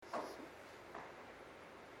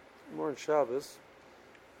More in Shabbos,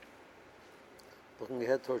 looking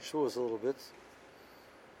ahead towards Shavuos a little bit.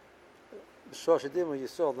 B'Shosh Adima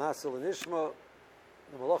Yisrael Nasil and Ishma,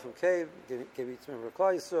 the Malachim cave, gave each member of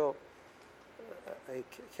Klal Yisrael a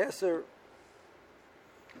keser.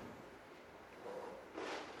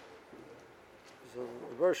 So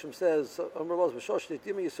the Bershom says, Amar Los B'Shosh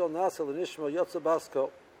Adima Yisrael Nasil and Ishma Yotza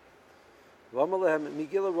Basko. V'Amalehem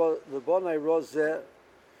Migila Lebonai Rozeh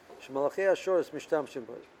Shmalachei Ashoris Mishtamshim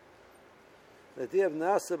B'Ay. The idea of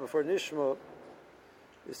Nasa before Nishma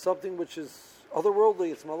is something which is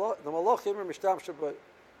otherworldly. It's the Malachim are Mishtamshim B'Ay.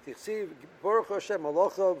 Tichsiv Baruch Hashem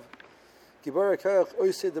Malachav Gibar HaKayach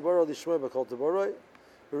Oisei Deborah Lishmoya B'Kol Deborah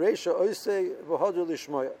Bereisha Oisei V'Hadru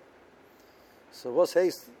Lishmoya. So what's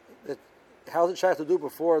haste that how does it try to do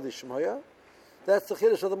before Lishmoya? That's the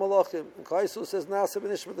Chiddush of the Malachim. And Klal Yisrael says Nasa and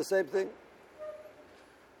Nishma the same thing.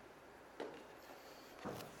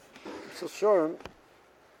 So Shurim,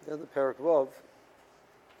 then the Perek Vav,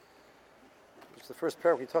 which is the first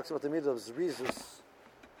parak, he talks about the mitzvah of Zrizus.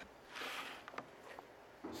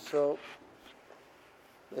 So,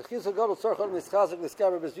 the Chizah Gadol Tzarchon Nischazek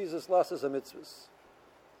Niskaber B'Zrizus Lasses HaMitzvahs.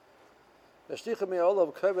 V'shticha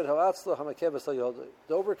me'olav kaved ha'atzlah ha'makebes ha'yodai.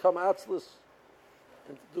 To overcome atzlus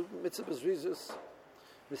and to do mitzvah B'Zrizus.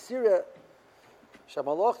 V'sirya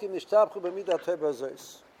Shamalachim Nishtabchu B'midat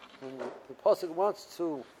Ha'bazos. When the Pasuk wants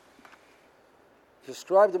to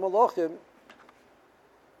describe the Malachim,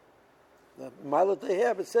 the mile that they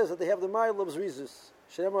have, it says that they have the mile of Zrizus.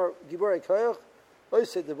 Shenemar Giborei Koyach,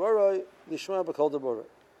 Oisei Deborah, Lishma B'Kol Deborah.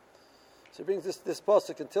 So he brings this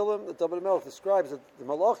pasuk and Tillim, that David Melech describes that the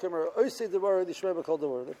Malachim are Oisei Deborah, Lishma B'Kol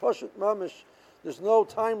Deborah. The Pashut Mamish, there's no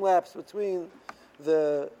time lapse between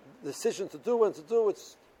the decision to do and to do.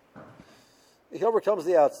 He overcomes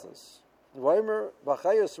the Atzlas. Vaymer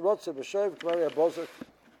B'Chayos Rotze B'Shoiv K'mari Abozak.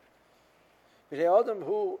 Adam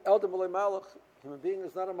who Eldem Olei Malach, human being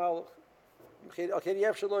is not a Malach. He can't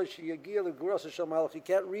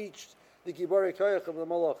reach the Giborei Koyach of the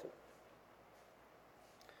Malachim.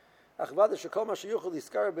 But as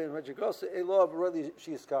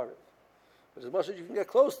much as you can get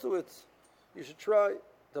close to it, you should try.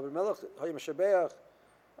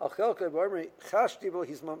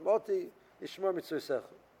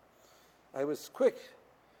 I was quick,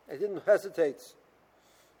 I didn't hesitate.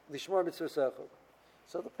 Lishmar mitzvah sechel.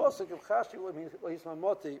 So the pasuk of Chashi means he's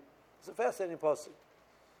mamoti. It's a fascinating pasuk.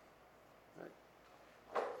 Right?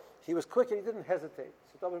 He was quick and he didn't hesitate.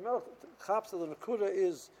 So David Melech Chapsa the Nakuda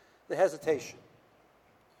is the hesitation.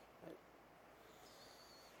 Right?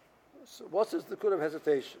 So what's this Nakuda of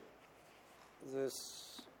hesitation?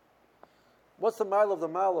 What's the mile of the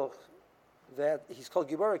Malach that he's called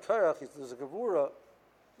Giborei Koyach? There's a Gevura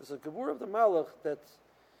of the Malach that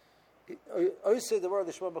I say the word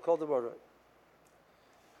Lishma B'Kol Deborah.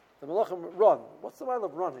 The Malachim run. What's the mile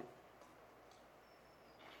of running?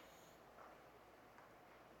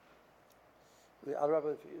 If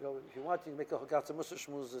you want to make a Chagatza Musa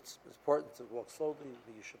Shmuz, it's important to walk slowly,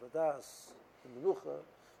 the Yeshiva Das, the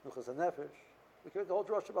Menuchas HaNefesh. We can make a whole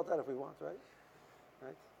drush about that if we want, right?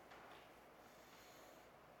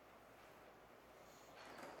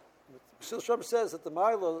 Shil Shem says that the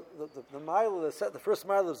first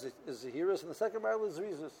mile is Zehiris, and the second mile is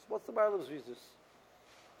Zrizus. What's the mile of Zrizus?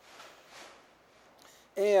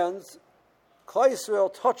 And Klal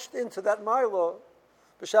Yisrael touched into that mile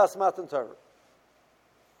b'shas Matan Torah.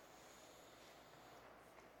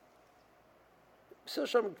 Shil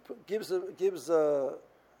Shem gives a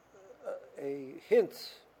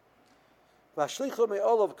hint. V'ashlichu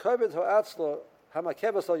me'olav kaved ha'atzla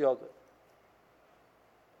ha'makebes ha'yodah.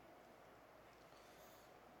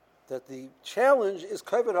 That the challenge is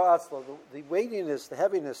kaved ha'atzla, the weightiness, the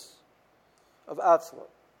heaviness of atzla.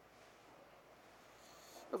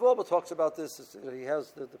 The Volba talks about this. He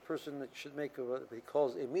has the person that should make what he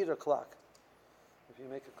calls a meter clock. If you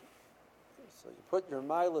make so you put your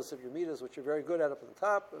milas of your meters, which you're very good at, up at the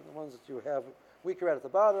top, and the ones that you have weaker at the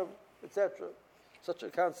bottom, etc. Such a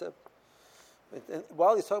concept. And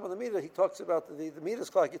while he's talking about the meter, he talks about the meters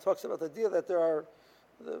clock. He talks about the idea that there are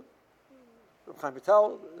the Chaim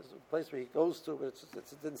Vital is a place where he goes to, but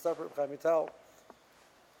it didn't suffer Chaim Vital.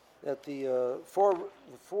 That the four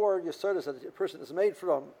Yesodis that a person is made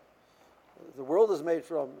from, the world is made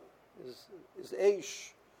from, is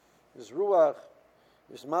Eish, is Ruach,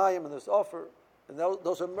 there's Mayim, and there's Ofer, and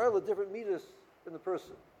those are merely different meters in the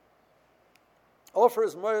person. Ofer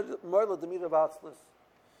is merely the meter of Atzlus.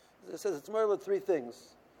 It says it's merely three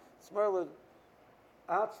things. It's merely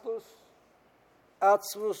Atzlus,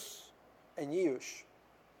 Atzlus, and Yush.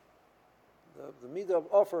 The meter of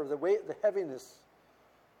Ofer, the weight, the heaviness,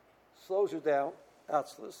 slows you down,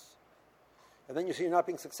 Atzlus. And then you see you're not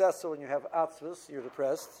being successful and you have atzvus, you're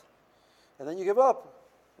depressed. And then you give up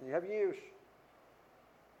and you have yish.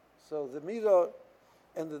 So the midah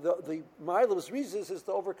and the milah reasons is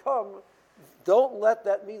to overcome. Don't let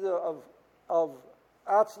that midah of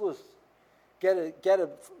atzvus get a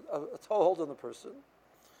toehold on the person,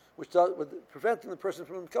 which preventing the person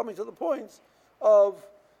from coming to the point of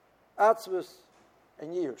atzvus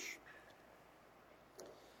and yish.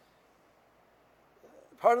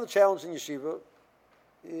 Part of the challenge in yeshiva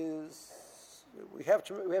is we have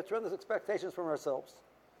tremendous expectations from ourselves.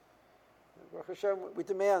 Baruch Hashem, we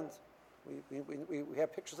demand. We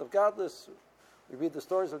have pictures of godless. We read the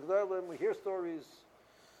stories of Gedolim. We hear stories.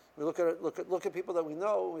 We look at people that we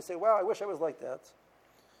know, and we say, "Wow, I wish I was like that."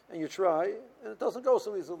 And you try, and it doesn't go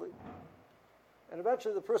so easily. And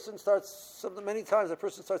eventually, many times, the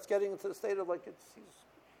person starts getting into the state of like he's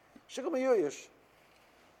shigum yuyish.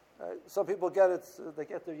 Some people get it; they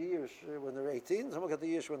get their yish when they're 18. Some will get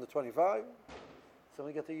the yish when they're 25. Some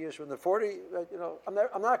will get the yish when they're 40.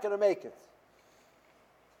 I'm not going to make it.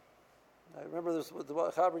 I remember this with the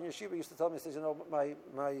Chaber in Yeshiva used to tell me, he says, my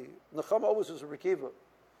Nechama always was a Rekiva.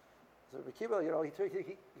 So Rekiva, he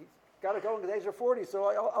got it going at the age of 40, so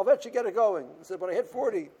I'll eventually get it going. He said, but I hit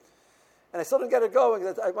 40, and I still didn't get it going.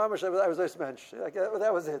 I was this mensch.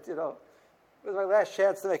 That was it, It was my last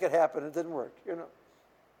chance to make it happen. It didn't work,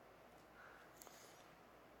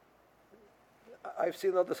 I've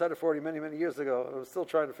seen the other side of 40 many, many years ago. I was still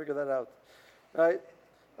trying to figure that out, right?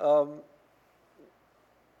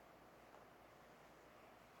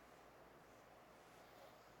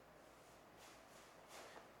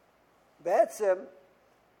 Be'etzem,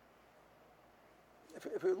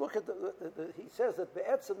 if we look at he says that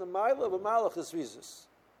be'etzem, the mile of a malach is vizus.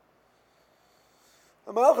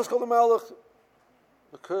 A malach is called a malach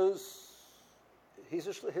because his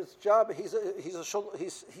job, he's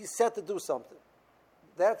set to do something.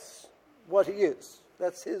 That's what he is.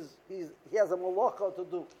 That's he has a malacha to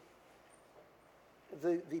do.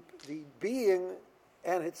 The being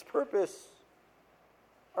and its purpose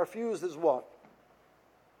are fused as one.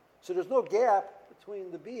 So there's no gap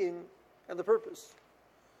between the being and the purpose.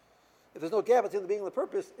 If there's no gap between the being and the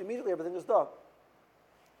purpose, immediately everything is done.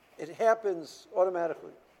 It happens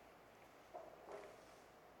automatically.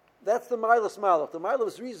 That's the Milas Malach. The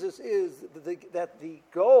Milas Rizis is that the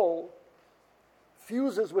goal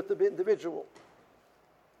fuses with the individual.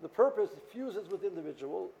 The purpose fuses with the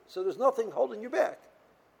individual, so there's nothing holding you back.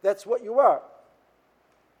 That's what you are.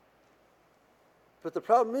 But the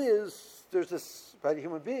problem is, there's this, by the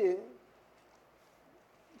human being,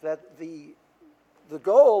 that the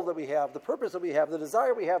goal that we have, the purpose that we have, the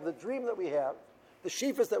desire we have, the dream that we have, the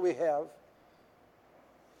sheafas that we have,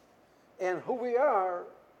 and who we are,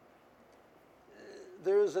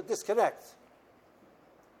 there's a disconnect.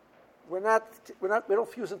 We don't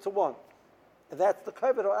fuse into one. And that's the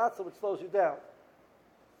kavod ha'atzah which slows you down.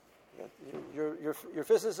 Your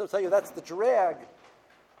physicists will tell you that's the drag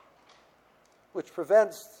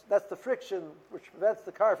that's the friction which prevents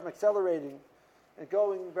the car from accelerating and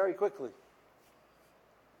going very quickly.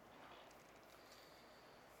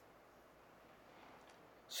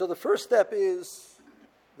 So the first step is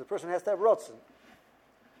the person has to have rotzen.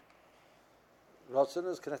 Rotzen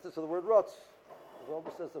is connected to the word rotz. The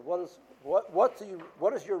Rambam says that what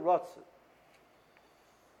is your rotzen?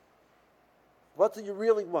 What do you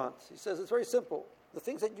really want? He says it's very simple. The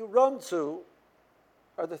things that you run to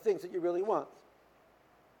are the things that you really want.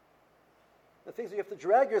 The things that you have to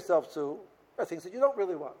drag yourself to are things that you don't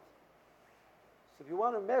really want. So if you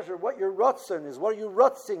want to measure what your rotzen is, what are you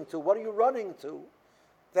rutzing to, what are you running to,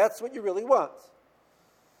 that's what you really want.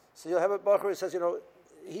 So you'll have a Bachar who says,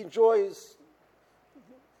 he enjoys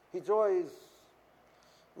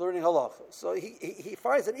learning halacha. So he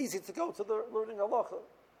finds it easy to go to the learning halacha.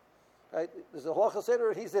 Right? There's a halacha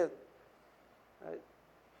seder and he's in. Right?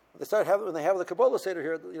 When they have the Kabbalah seder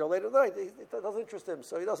here, late at night, it doesn't interest him,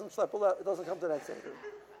 so he doesn't out. It doesn't come to that seder.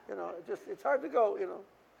 It's hard to go.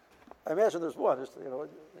 I imagine there's one. It's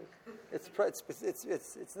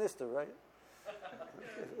Nister, right?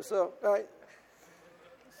 So right.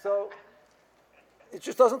 So it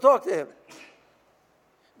just doesn't talk to him.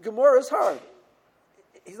 Gemara is hard.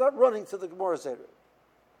 He's not running to the Gemara seder.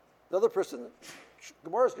 The other person,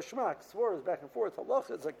 Gemara's geschmack, Svor is back and forth.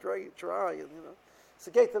 Halacha is like try, and it's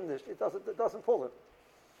a gate nish. It doesn't pull him.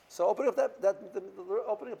 So opening up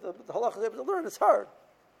opening up the halacha to learn is hard.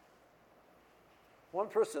 One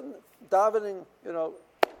person davening,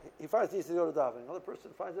 he finds it easy to go to davening. Another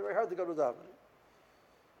person finds it very hard to go to davening.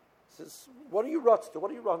 He says, what are you rutz to? What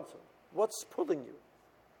do you run to? What's pulling you?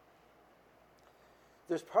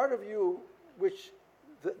 There's part of you which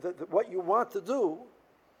what you want to do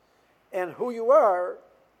and who you are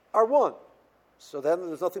one. So then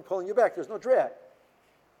there's nothing pulling you back. There's no drag.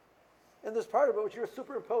 And there's part of it which you're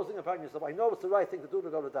superimposing upon yourself. I know it's the right thing to do to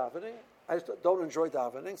go to davening. I just don't enjoy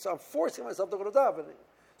davening, so I'm forcing myself to go to davening.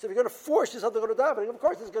 So if you're going to force yourself to go to davening, of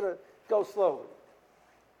course it's going to go slowly.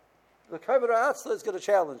 The Kavod Atzla is going to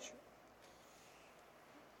challenge you.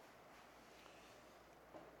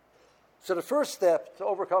 So the first step to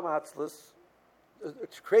overcome Atzlas,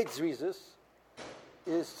 to create Zrizis,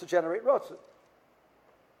 is to generate Ratzon.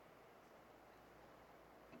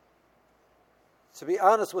 To be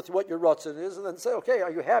honest with what your Ratzon is, and then say, okay,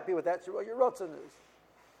 are you happy with that? What your Ratzon is.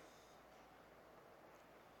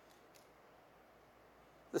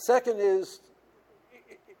 The second is,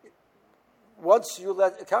 once you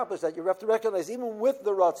accomplish that, you have to recognize, even with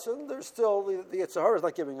the Ratzon, there's still, the Yetzer Hara is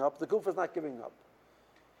not giving up, the Guf is not giving up.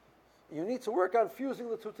 You need to work on fusing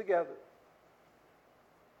the two together.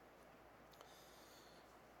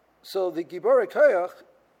 So the Giborei Koyach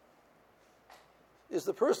is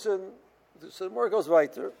the person, so the more goes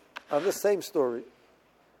weiter, on this same story.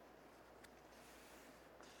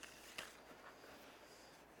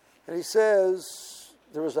 And he says,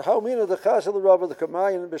 there was a Haumina, the Chashal Rabba, the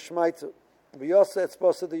Kamayan, Bishmaita, B'yasa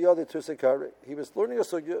Etzbasa, the Yodi Tusekari. He was learning a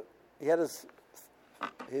sugya, he had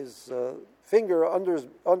his finger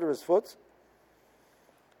under his foot.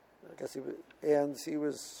 I guess he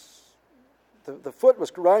was, the foot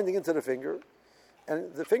was grinding into the finger,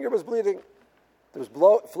 and the finger was bleeding. There was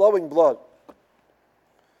flowing blood.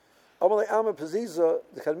 Amalei Amma Paziza,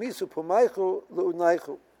 the Karmisu Pumaychu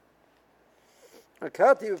Lu'unaychu.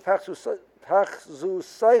 Akati Pachzu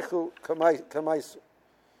Saichu Kamaisu.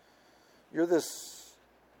 You're this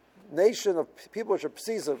nation of people which are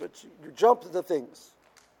psiza, but you jump into things.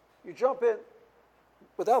 You jump in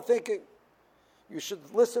without thinking. You should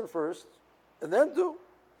listen first and then do.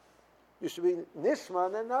 You should be nishma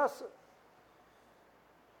and then nasa.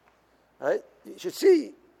 Right? You should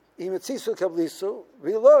see. You should see if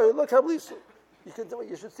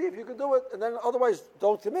you can do it, and then otherwise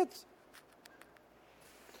don't commit.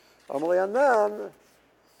 The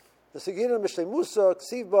Segina Mishlei Musa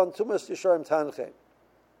Ksiv Ban Tumas Yisharim Tanchem.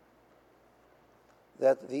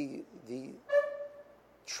 That the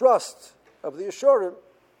trust of the Yisharim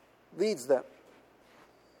leads them.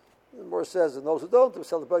 The more says, and those who don't, the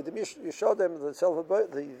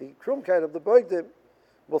Krumkeit of the Boigdim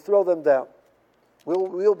will throw them down.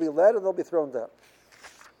 We'll be led and they'll be thrown down.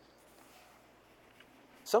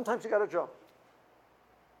 Sometimes you got to jump.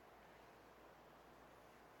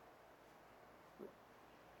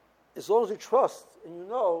 As long as you trust and you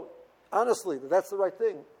know, honestly, that that's the right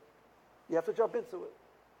thing, you have to jump into it.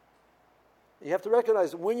 You have to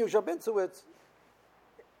recognize when you jump into it,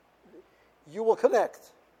 you will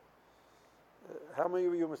connect. How many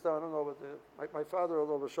of you must know? I don't know, but my father,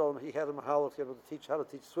 although Shalom, he had a mahalach to teach how to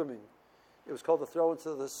teach swimming. It was called the throw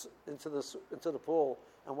into the pool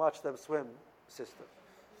and watch them swim system.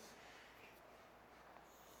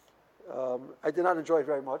 I did not enjoy it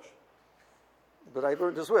very much, but I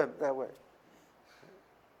learned to swim that way.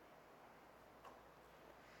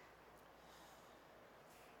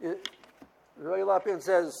 Roy Lapian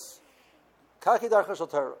says, "Kaki darcha shel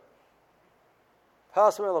Torah,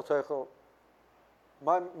 pasur el teichel,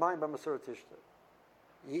 mine by Masur Tishta.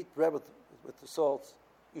 You eat bread with the salt.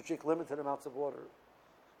 You drink limited amounts of water.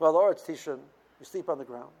 Well, or it's Tishan, you sleep on the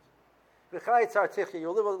ground. V'chai tzar tichya, you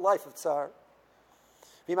live a life of tzar.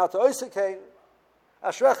 V'imata oisikein,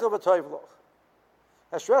 ashrecha v'toivloch.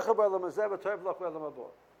 Ashrecha b'elam hazeh v'toivloch b'elam haba."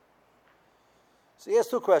 So he has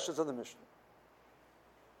two questions on the Mishnah.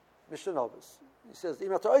 Mishnah Novus. He says,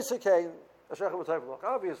 "V'imata oisikein, ashrecha v'toivloch."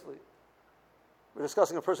 Obviously, we're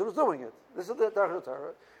discussing a person who's doing it. This is the Darach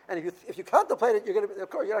Torah. And if you contemplate it, of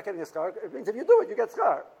course, you're not getting a schar. It means if you do it, you get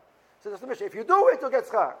schar. So that's the mission. If you do it, you'll get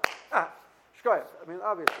schar. Shkoyach. I mean,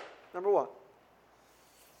 obviously. Number one.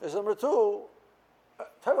 There's number two.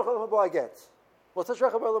 Tevach olam haba I get. What's the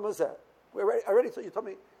shrecha b'olam hazeh?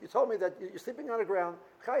 You told me that you're sleeping on the ground.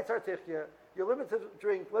 Chai tzar tichya. You're limited to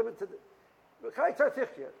drink. Limited. Chai tzar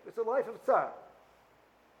tichya. It's a life of tzar.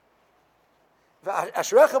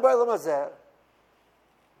 Ashrecha b'olam hazeh.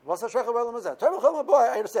 What's the shrecha b'olam hazeh? Tevach olam haba,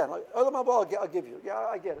 I understand. Olam haba, I'll give you. Yeah,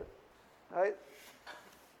 I get it. Right?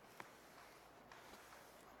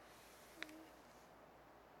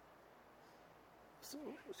 So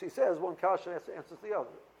he says one kasha answers the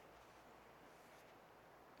other.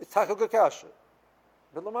 It's taka kasha.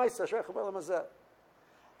 But l'maisa shrecha b'olam hazeh.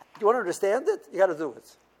 You want to understand it? You got to do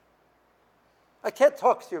it. I can't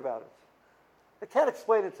talk to you about it. I can't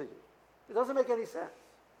explain it to you. It doesn't make any sense.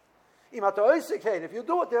 If you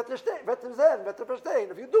do it, you understand.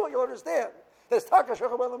 If you do it, you understand. There's taka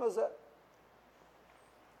shecham elam hazeh.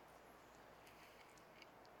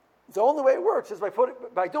 The only way it works is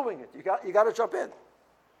by doing it. You got to jump in.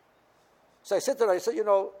 So I sit there. I say,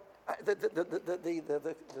 the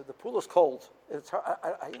pool is cold. It's hard,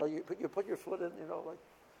 you put your foot in.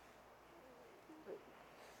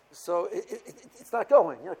 So it's not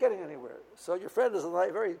going. You're not getting anywhere. So your friend is a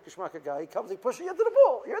very kishmaka guy. He comes, he pushes you into the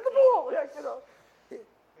pool. You're in the pool.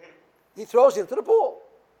 He throws you into the pool.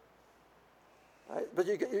 Right? But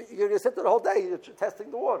you're going to sit there the whole day. You're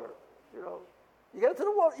testing the water. You get into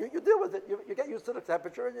the water. You deal with it. You get used to the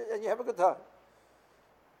temperature, and you have a good time.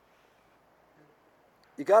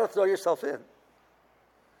 You got to throw yourself in.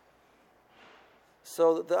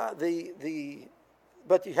 So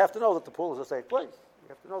but you have to know that the pool is a safe place. You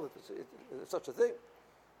have to know that there's such a thing.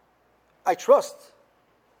 I trust.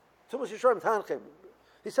 He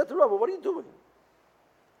said to Rabbi, what are you doing?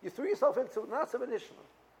 You threw yourself into Nasav and Ishma.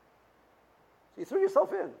 You threw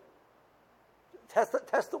yourself in.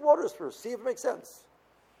 Test the waters first. See if it makes sense.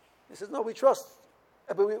 He says, no, we trust.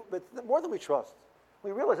 But more than we trust,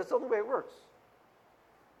 we realize it's the only way it works.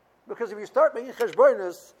 Because if you start making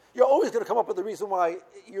cheshbonos, you're always going to come up with the reason why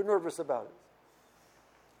you're nervous about it.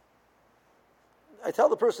 I tell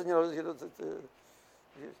the person,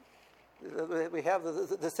 we have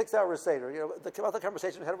the 6 hour Seder. About the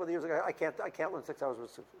conversation we had over the years ago, I can't learn 6 hours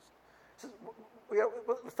with Sufis.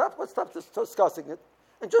 Let's stop discussing it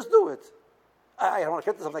and just do it. I don't want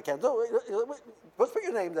to commit to something I can't do. Let's put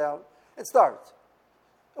your name down and start.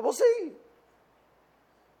 And we'll see.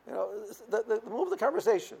 Move the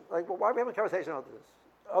conversation. Like, well, why are we having a conversation about this?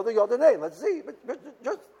 Oh, the other name. Let's see. But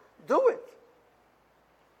just do it.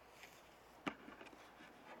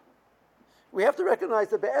 We have to recognize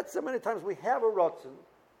that be'etzem, many times we have a rotzen.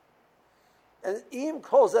 And im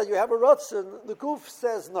calls that you have a rotzen, the goof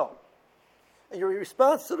says no. And your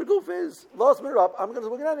response to the goof is, lost me up, I'm going to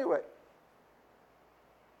do it anyway.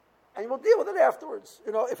 And we'll deal with it afterwards.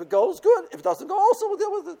 If it goes, good. If it doesn't go, also we'll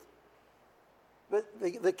deal with it. But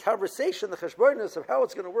the conversation, the cheshbonos of how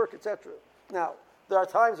it's going to work, etc. Now, there are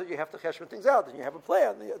times when you have to cheshbon things out, and you have a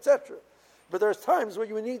plan, etc. But there's times where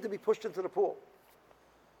you need to be pushed into the pool.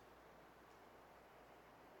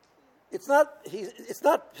 It's not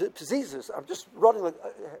diseases. I'm just running like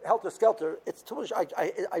helter skelter. It's too much.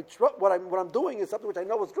 What I'm doing is something which I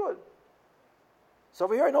know is good. So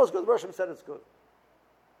over here I know it's good. The Rosh said it's good.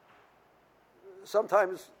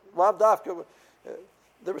 Sometimes lav dafka.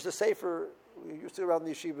 There was a sefer we used to around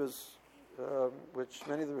the yeshivas, which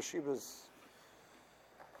many of the yeshivas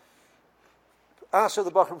asked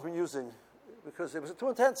the bachrim from using because it was too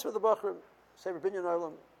intense for the bachrim. Sefer Binyan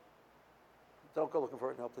Olam. Don't go looking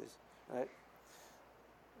for it now, please. Right?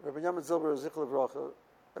 Rabbi Yamin Zilber Zichel Bracha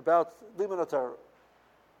about Liman Torah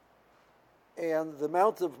and the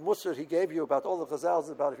amount of musar he gave you about all the chazals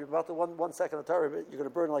about if you're about the 1 second of Torah, you're going to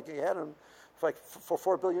burn like you had him for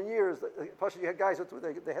 4 billion years. Plus, you had guys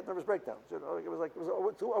they had nervous breakdowns. It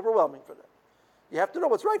was too overwhelming for them. You have to know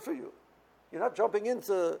what's right for you. You're not jumping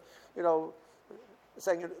into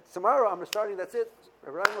saying tomorrow I'm starting. That's it.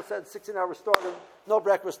 Rabbi Reinhold said 16 hours starting, no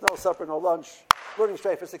breakfast, no supper, no lunch, burning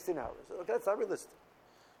straight for 16 hours. Okay, that's not realistic.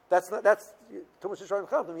 That's too much Yisrael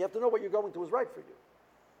Chacham. You have to know what you're going to is right for you.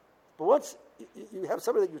 But once you have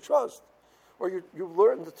somebody that you trust, or you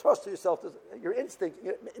learn to trust yourself, your instinct,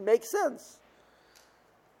 it makes sense.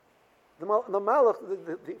 The malach,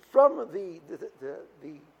 from the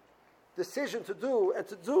decision to do and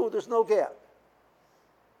to do, there's no gap.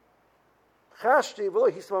 Chashti v'lo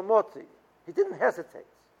hismamoti. He didn't hesitate.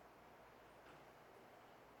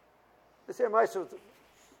 They say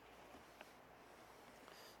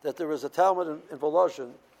that there was a Talmud in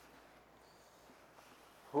Volozhin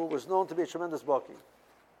who was known to be a tremendous baki.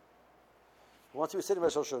 Once he was sitting by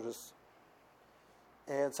Shal Shudas,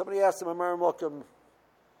 and somebody asked him a Mar Mokum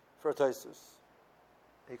for a Taisus.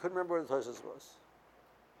 He couldn't remember where the Taisus was.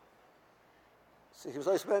 See, he was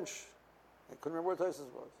ice bench. He couldn't remember where the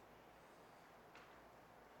Taisus was.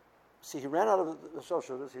 See, he ran out of the Shal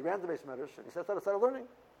Shudas, he ran to the base medrash, and he started learning.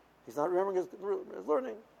 He's not remembering his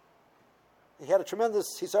learning. He had a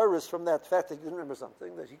tremendous hisaris from that fact that he didn't remember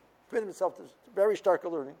something, that he committed himself to very stark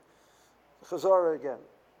learning. Chazara again.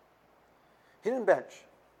 He didn't bench.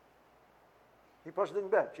 He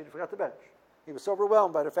didn't bench. He forgot to bench. He was so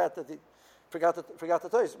overwhelmed by the fact that he forgot the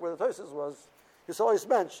toises, where the toises was. He saw his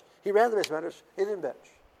bench. He ran the base medrash. He didn't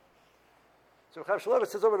bench. So Chav Shalevet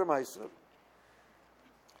says over to Maisa,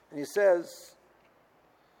 and he says,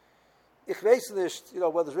 Ich weiß nicht,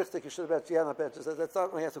 whether it's richtig, he should have benched, yeah, not benched. That's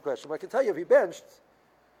not my answer question. But I can tell you, if he benched,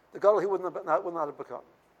 the gadol he would not have become.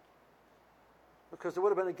 because there would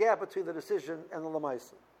have been a gap between the decision and the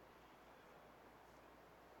lamaisa.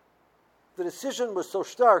 The decision was so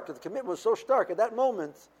stark, the commitment was so stark at that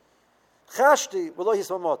moment. Chashti v'lo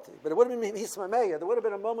hismamoti, but it would have been hismameya. There would have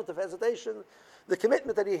been a moment of hesitation. The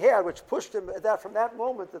commitment that he had, which pushed him from that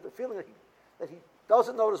moment, that the feeling that he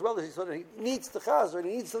doesn't know as well as he thought, he needs to chazer, and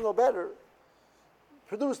he needs to know better,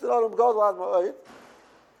 produced an adam gadol ad ma'od.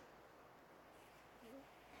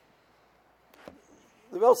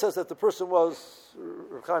 The Rebbe says that the person was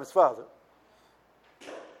Reb Chaim's father,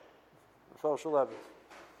 Reb Shlomo.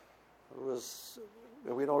 It was,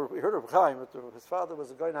 we heard of Reb Chaim, but his father was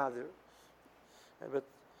a guy nadir. But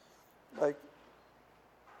like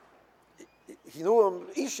he knew him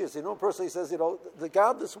ishis, he knew him personally. He says, the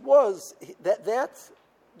godless was that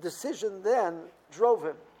decision then drove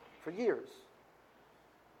him for years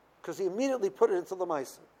because he immediately put it into the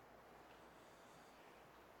Lamaisa.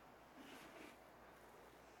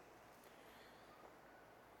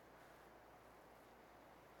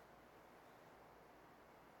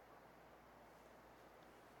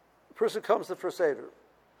 The person comes to first Seder.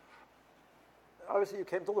 Obviously, you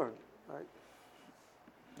came to learn, right?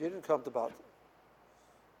 You didn't come to Bata.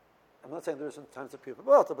 I'm not saying there isn't times that people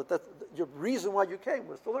Bata, but your reason why you came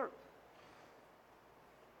was to learn.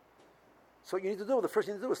 So what you need to do, the first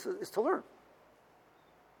thing to do is to learn.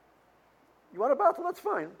 You want a Bata? That's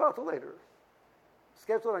fine. Bata later.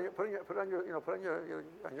 Schedule it on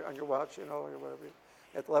your watch, or whatever.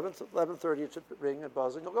 At 11:30, it should ring and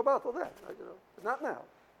buzz, and you'll go Bata then. Not now.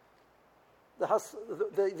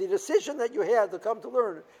 The decision that you had to come to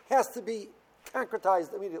learn has to be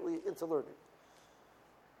concretized immediately into learning.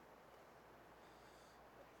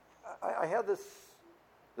 I had this.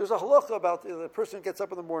 There's a halacha about the person gets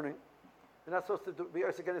up in the morning. They're not supposed to be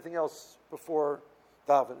asked anything else before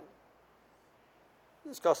davening.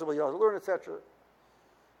 Discuss what you have to learn, etc.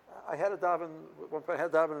 I had a daven. One point I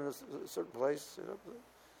had daven in a certain place.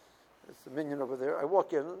 It's the minyan over there. I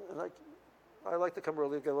walk in and I like to come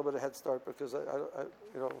early, get a little bit of head start because Al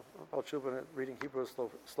Tshuva reading Hebrew is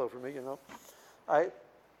slow for me. At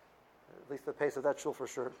least the pace of that shul for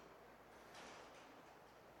sure.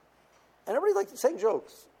 And everybody liked saying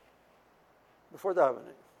jokes before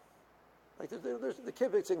davening. Like the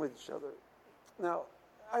kids sing with each other. Now,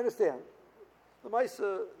 I understand. The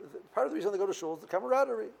Maisa, part of the reason they go to shul is the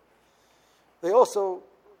camaraderie. They also,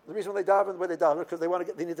 the reason they daven the way they daven is because they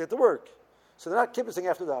need to get to work. So they're not kibbutzing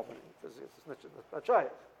after davening because it's not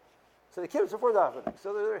shayach. So they kibbutz before davening.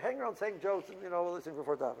 So they're hanging around saying jokes and listening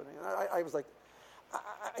before davening. And I was like,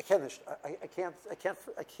 I can't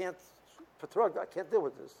patrug. I can't deal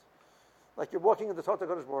with this. Like you're walking in the Torah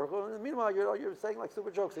Kodesh Baruch Hu, and meanwhile you're saying like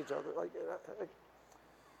stupid jokes to each other.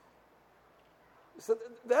 So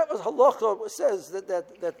that was halacha says that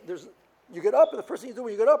there's. You get up, and the first thing you do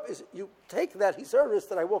when you get up is you take that hisaris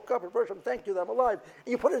that I woke up and Hashem, thank you that I'm alive, and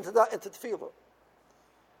you put it into tefillah.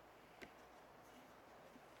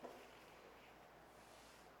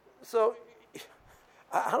 So,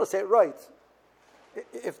 how to say it right?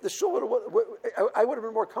 If the shul I would have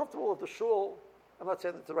been more comfortable if the shul. I'm not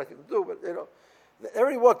saying it's the right thing to do, but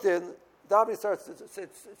everybody walked in. Davening starts at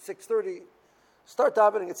 6:30. Start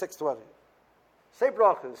davening at 6:20. Say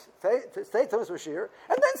brachas, say Thomas Bashir,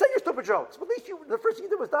 and then say your stupid jokes. But at least the first thing you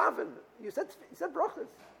did was daven. You said brachas.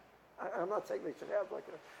 I'm not saying they should have like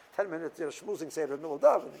a 10 minutes schmoozing seder in the middle of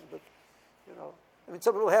davening, but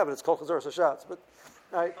some people have it. It's called chazaras hashatz, but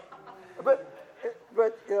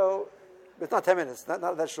it's not 10 minutes.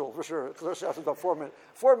 Not that shul for sure. Chazaras hashatz is about 4 minutes.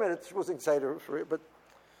 4 minutes schmoozing seder for it, but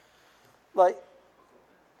like.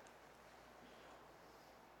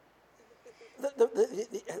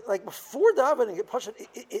 Like before davening,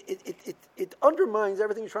 it undermines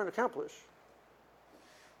everything you're trying to accomplish.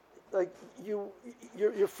 Like your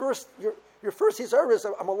first hisaris is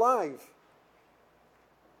I'm alive.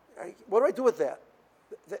 What do I do with that?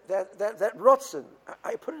 That rotzen,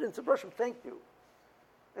 I put it into Hashem. Thank you.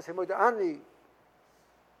 I say Moeda'ani.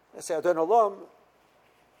 I say Adon Olam.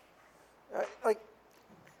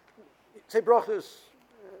 Say brachas.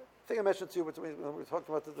 I think I mentioned to you when we were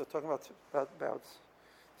talking about tefillah.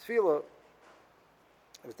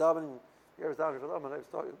 I was davening for them, and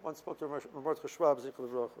once spoke to Mordechai Schwab, Zikul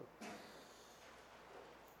Bracha,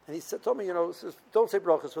 and he told me, says, don't say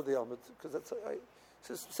brachas for the Elmid because he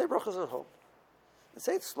says say brachas at home, and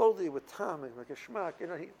say it slowly with timing, like a shmak,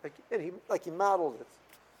 he modeled it.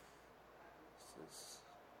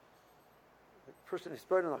 Person is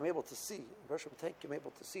burning, I'm able to see. Hashem, thank you, I'm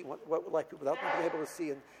able to see what life people without me being able to see,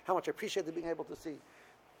 and how much I appreciate them being able to see.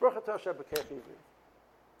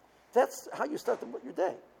 That's how you start your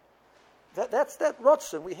day. That's that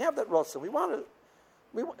rotzen. We have that rotzen. We want to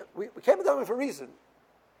We came down for a reason.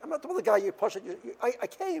 I'm not the other guy you push it. I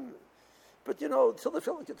came, but till the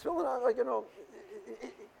film gets filling out,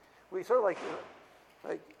 we sort of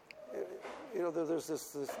there's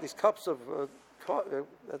these cups of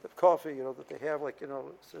coffee, that they have, it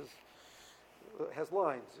says, it has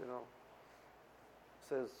lines, it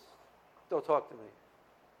says, don't talk to me.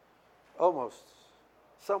 Almost,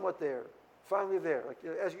 somewhat there, finally there.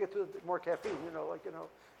 As you get to more caffeine,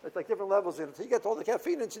 it's like different levels in it. So you get to all the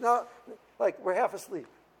caffeine, and we're half asleep.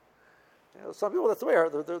 Some people, that's the way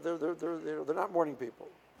they're not morning people.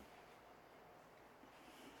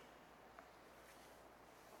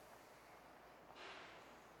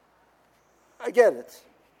 I get it,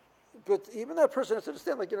 but even that person has to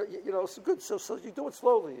understand. It's good. So you do it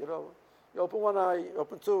slowly. You open one eye,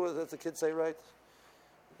 open two, as the kids say, right?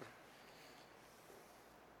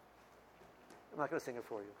 I'm not going to sing it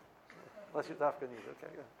for you, unless you're Afghanese.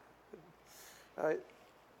 Okay, all right.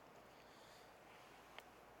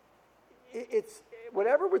 It's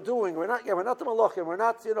whatever we're doing. We're not the malachim. We're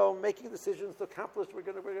not making decisions to accomplish. We're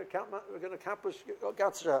going to accomplish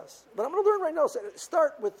God's Shas. But I'm going to learn right now. So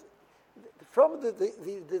start with from the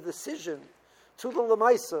decision to the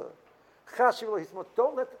lemaisa.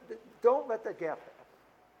 Don't let that gap happen.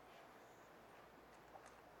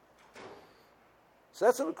 So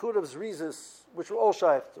that's an include of Zrizis, which we're all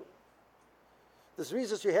shaykh to. The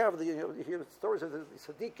Zrizis you have, you hear stories of the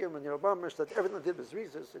Tzaddikim and Bamish that everything they did was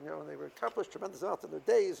Zrizis, and they were accomplished tremendous amount in their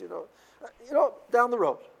days, down the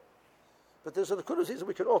road. But there's an include of Zrizis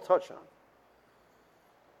we could all touch on.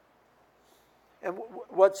 And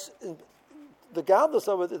what's the godless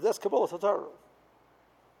of it is that's Kabbalah Torah.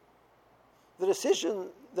 The decision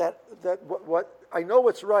that what I know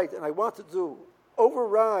what's right and I want to do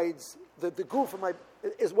overrides the goof of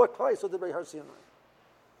is what Klal Yisrael did by Har Sinai.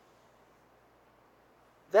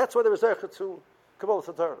 That's why there was Zercha to Kabbalah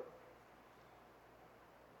Torah.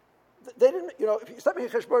 They didn't, if you start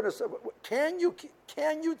making cheshbon and say, can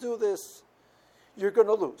you do this? You're going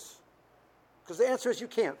to lose, because the answer is you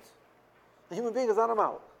can't. The human being is on a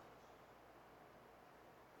mouth.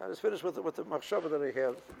 I just finished with the machshava that I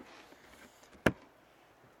had.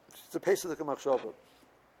 It's the pace of the machshava.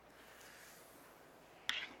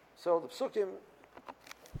 So the Psukim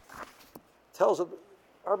tells of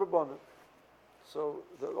Arba Banim. So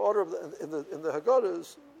the order of in the Haggadah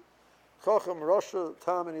is Chacham, Rasha,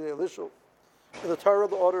 Tam, and Elishul. In the Torah,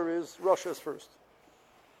 the order is Rasha is first.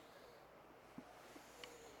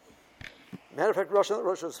 Matter of fact,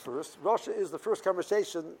 Rasha is first. Rasha is the first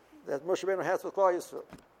conversation that Moshe Rabbeinu has with Klal Yisrael.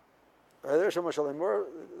 There's Moshe Lemur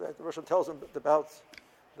that the Rosh tells him about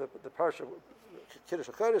the parsha Kiddush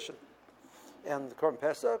HaChodesh and the Korban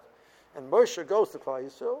Pesach, and Moshe goes to Klal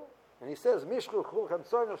Yisrael and he says, "Mishchu chul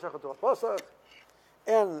chamtzon shechatu Pesach."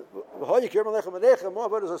 And v'hoyikir melechem alechem mo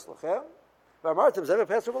avodas eslachem v'amartem zeh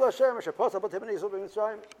v'pesach v'lo Hashem asher pasach b'tem b'nei Yisrael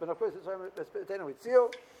b'Mitzrayim b'nafkos Mitzrayim b'tenu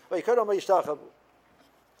v'tziel v'yikorom v'yishtachavu.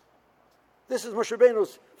 This is Moshe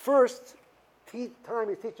Rabbeinu's first time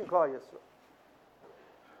he's teaching Klal Yisrael.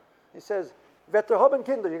 He says, "Vetter haben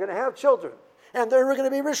kinder, you're going to have children, and they're going to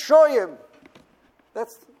be rishoyim."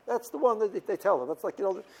 That's the one that they tell them. That's like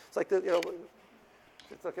it's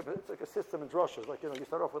like a system in drushes. Like you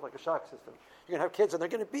start off with like a shock system. You're gonna have kids, and they're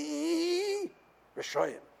gonna be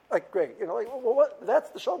rishoyim. Like great, what? That's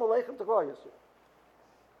the shalom aleichem to Klal Yisrael.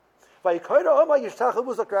 Vayikoyda Oma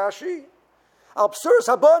Yishtachavu Zakrashi Al Psuras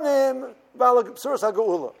Habonim Val Psuras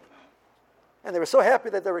Hageula. And they were so happy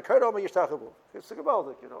that they were Koyda Oma Yishtachavu. It's the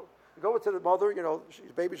Gebaldik, You go into the mother,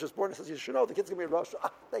 the baby's just born, and says, "You should know the kid's gonna be in Russia."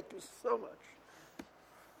 Thank you so much.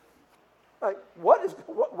 Like,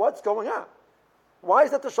 what's going on? Why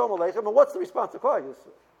is that the Shalom Aleichem, and what's the response to Klal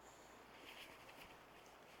Yisrael?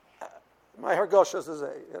 My Hargosh is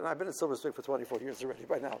and I've been in Silver Spring for 24 years already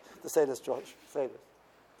by now, to say this, George, say this.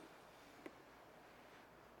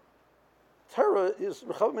 Torah is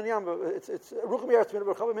Rechav Min Yam, it's Ruchim Yeretz Min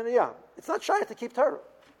Rechav Min Yam. It's not shy to keep Torah.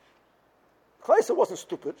 Klal Yisrael wasn't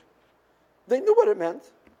stupid. They knew what it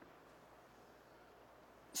meant.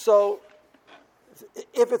 So,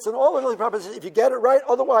 if it's an all-or-nothing proposition, if you get it right,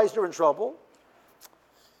 otherwise you're in trouble,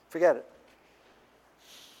 forget it.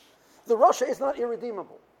 The Rasha is not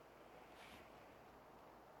irredeemable.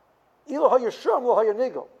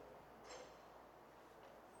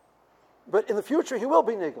 But in the future, he will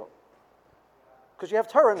be nigel. Because you have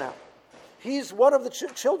Torah now. He's one of the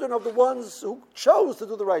children of the ones who chose to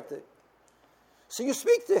do the right thing. So you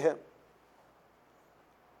speak to him.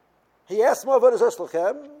 He asks,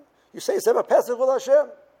 you say, Zeva Pesach with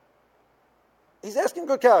Hashem. He's asking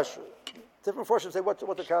good kasha. Different portions say what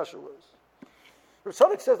the kasha was. Rav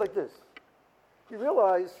Tzadok says like this. You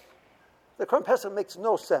realize the Korban Pesach makes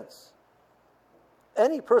no sense.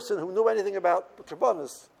 Any person who knew anything about the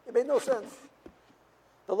Korbanos, it made no sense.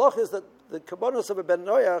 The law is that the Korbanos of a Ben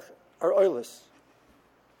Noach are oiless.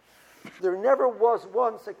 There never was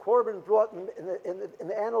once a Korban brought in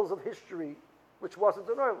the annals of history which wasn't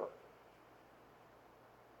an oil.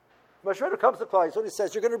 Moshe Rabbeinu comes to Klal Yisrael and he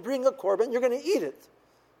says, you're going to bring a Korban, you're going to eat it.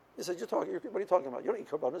 He says, what are you talking about? You don't eat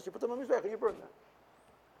Korbanos, you put them on Mizbeach and you burn them.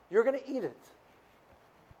 You're going to eat it.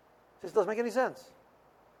 This doesn't make any sense.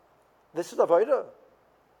 This is Avodah.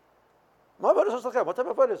 My Avodah is Lachem. What type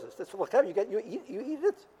of Avodah is this? This is Lachem. You eat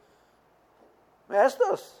it. I asked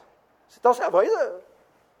us. He said, that's Avodah.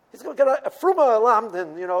 He's going to get a Fruma lamb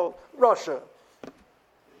in, Russia.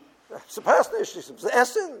 It's a pasnish. It's an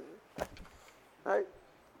Essen. Right?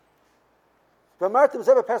 What's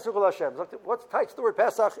tied to the word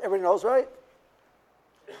Pesach? Everybody knows, right?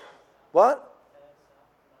 What?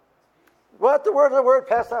 What the word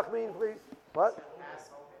Pesach mean, please? What?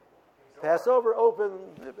 Passover, open.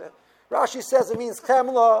 Rashi says it means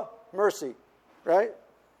Chemla, mercy. Right?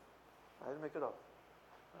 I didn't make it up.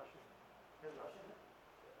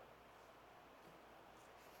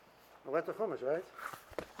 I went to Chumash, right?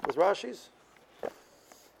 With Rashi's?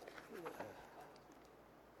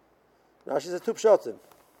 Rashi's a two pshatim.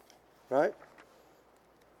 Right?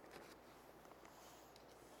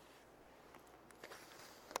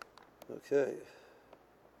 Okay.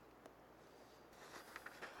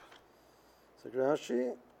 So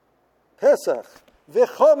Rashi, Pesach,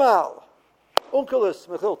 v'chomal, unkelis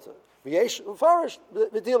mechilta, v'yesh ufarish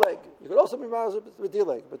v'dileg. You could also be mazel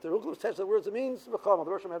v'dileg, but the unkelis text the words it means v'chomal.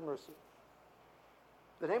 The Rosh Hashanah had mercy.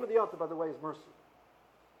 The name of the yontif, by the way, is mercy,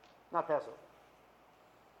 not Passover.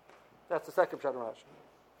 That's the second pshat in Rashi.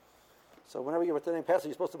 So whenever you write the name Passover,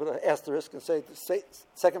 you're supposed to put an asterisk and say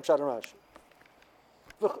second pshat in Rashi.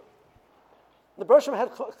 The Baruch Hashem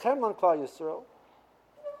had Chemla on Klal Yisrael,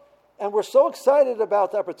 and we're so excited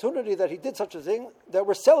about the opportunity that he did such a thing that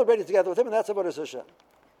we're celebrating together with him, and that's Avodas Hashem.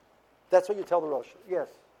 That's what you tell the Rosh. Yes.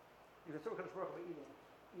 You can still eating the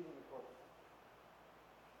Korban.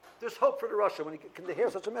 There's hope for the Rosh. When he can hear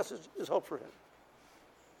such a message, there's hope for him.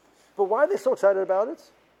 But why are they so excited about it?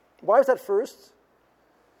 Why is that first?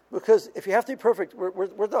 Because if you have to be perfect,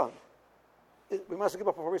 we're done. We must give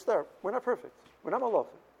up before we start. We're not perfect. We're not malachim.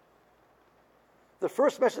 The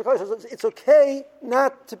first message of the Klal says it's okay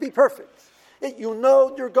not to be perfect. You're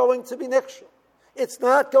going to be nixul. It's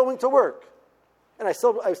not going to work. And I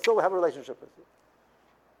still have a relationship with you.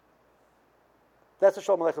 That's a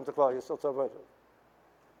shalom aleichem to Klal Yisrael to avoid it.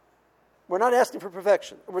 We're not asking for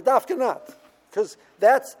perfection. We're dafka not. Because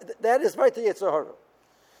that is right to Yetzer Hara.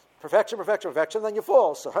 Perfection, then you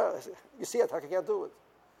fall. So you see it, how can you do it?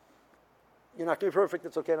 You're not going to be perfect,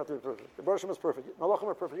 it's okay not to be perfect. The Baruch Hashem is perfect. Malachim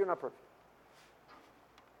are perfect, you're not perfect.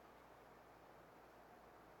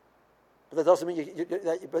 But that doesn't mean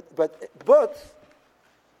but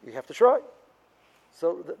you have to try.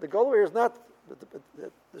 So the goal here is not,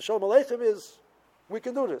 the Shalom Aleichem is, we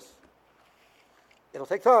can do this. It'll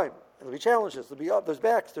take time. It'll be challenges. There'll be up, there's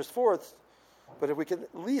backs, there's forths. But if we can,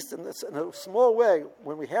 at least in a small way,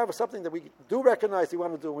 when we have something that we do recognize we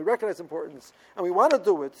want to do, and we recognize importance, and we want to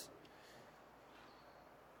do it,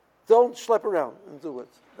 don't schlep around and do it.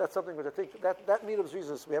 That's something that I think, that need of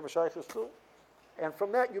Jesus, we have a shaykhus too. And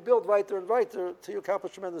from that, you build weiter and weiter till you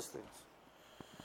accomplish tremendous things.